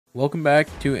Welcome back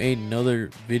to another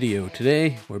video.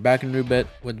 Today we're back in roobet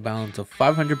with a balance of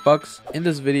 500 bucks. In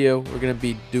this video we're gonna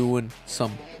be doing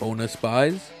some bonus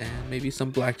buys and maybe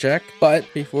some blackjack. But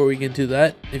before we get into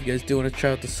that, if you guys do want to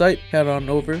try out the site, head on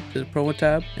over to the promo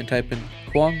tab and type in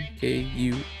Kuang,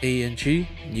 Kuang,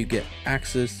 and you get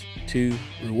access to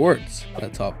rewards.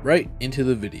 Let's hop right into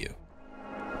the video.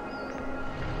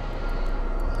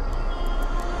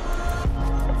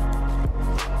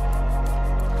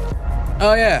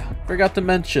 Oh yeah, forgot to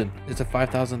mention, it's a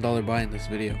 $5,000 buy in this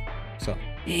video. So,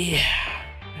 yeah,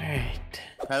 alright.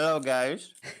 Hello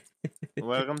guys,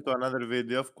 welcome to another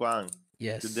video of Kuang.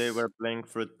 Yes. Today we're playing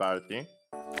Fruit Party.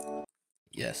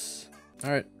 Yes.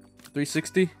 Alright,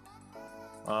 360?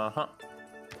 Uh-huh.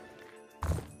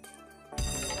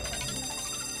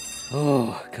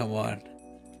 Oh, come on.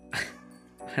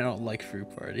 I don't like Fruit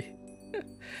Party.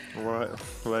 Why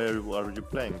are you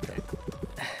playing?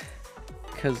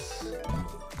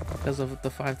 Because of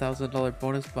the $5,000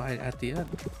 bonus buy at the end.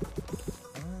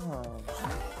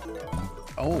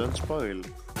 Oh. Don't spoil.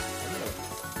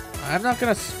 I'm not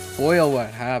gonna spoil what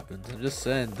happens. I'm just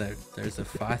saying that there's a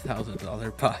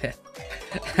 $5,000 buy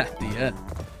at the end.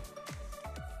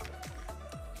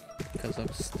 Because I'm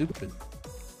stupid.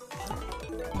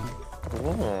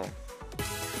 Oh.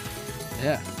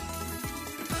 Yeah.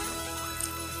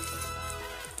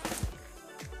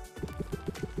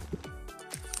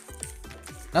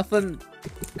 Nothing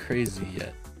crazy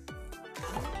yet.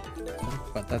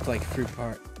 But that's like fruit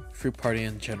party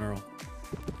in general.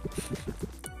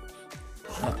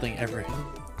 Nothing ever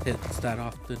hits that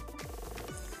often.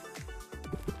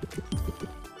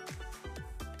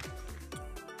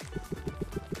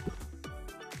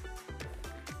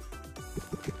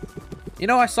 You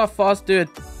know, I saw Foss do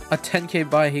a 10K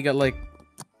buy. He got like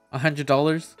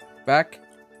 $100 back.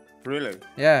 Really?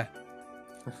 Yeah.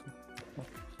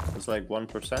 It's like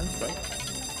 1%, right?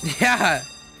 Yeah.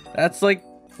 That's like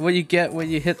what you get when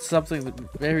you hit something with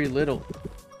very little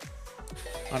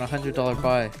on a $100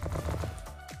 buy.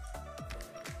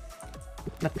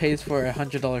 That pays for a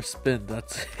 $100 spin.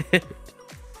 That's it.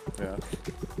 Yeah.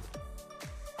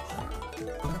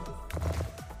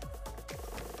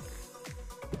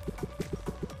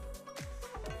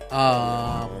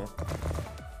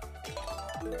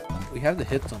 We have to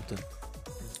hit something.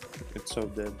 It's so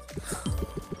dead.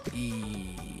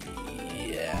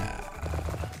 Yeah.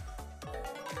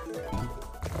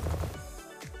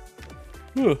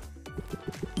 Huh.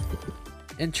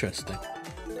 Interesting.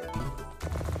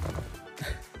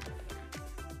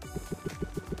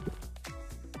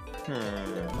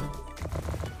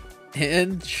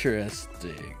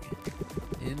 Interesting.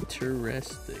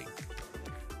 Interesting.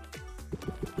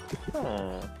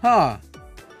 Huh.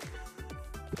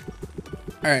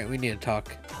 Alright, we need to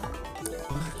talk.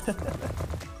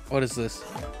 What is this?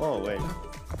 Oh, wait.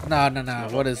 No.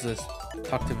 What is this?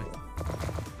 Talk to me.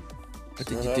 What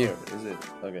did you do? Is it?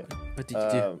 Okay. What did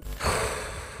you do?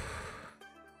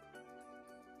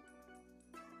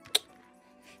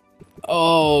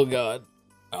 Oh god.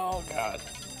 Oh god.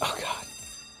 Oh god.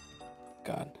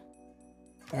 God.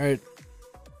 Alright.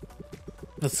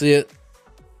 Let's see it.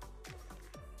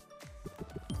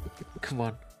 Come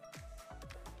on.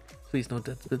 Please no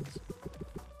dead spins.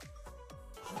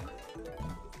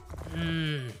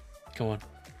 Come on.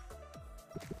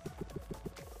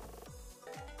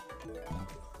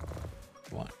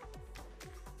 Come on.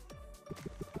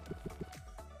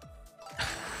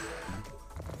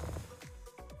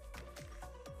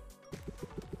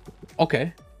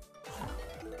 Okay.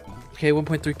 Okay,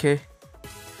 1.3K.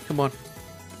 Come on.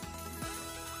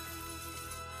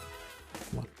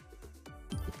 Come on.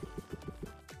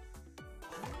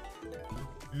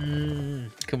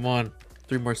 Come on.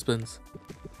 3 more spins.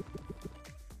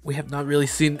 We have not really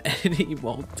seen any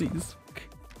multis.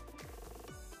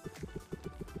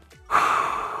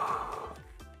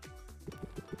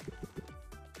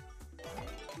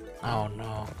 Oh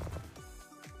no.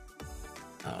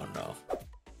 Oh no.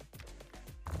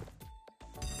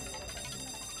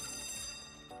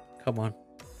 Come on.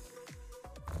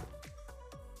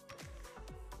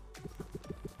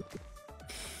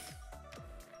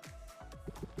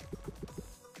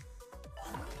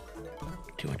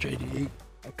 $288.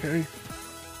 Okay.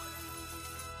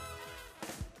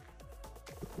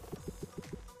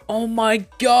 Oh my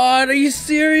god, are you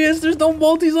serious? There's no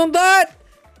multis on that?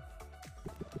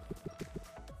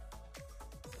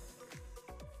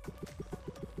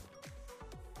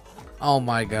 Oh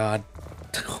my god.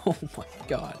 Oh my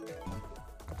god.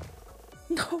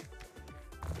 No.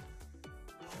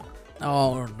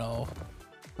 Oh no.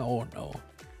 Oh no.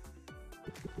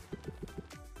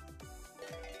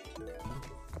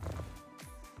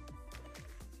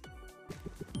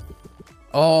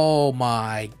 Oh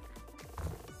my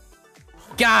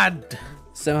God.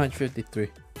 753.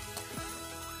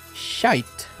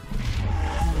 Shite.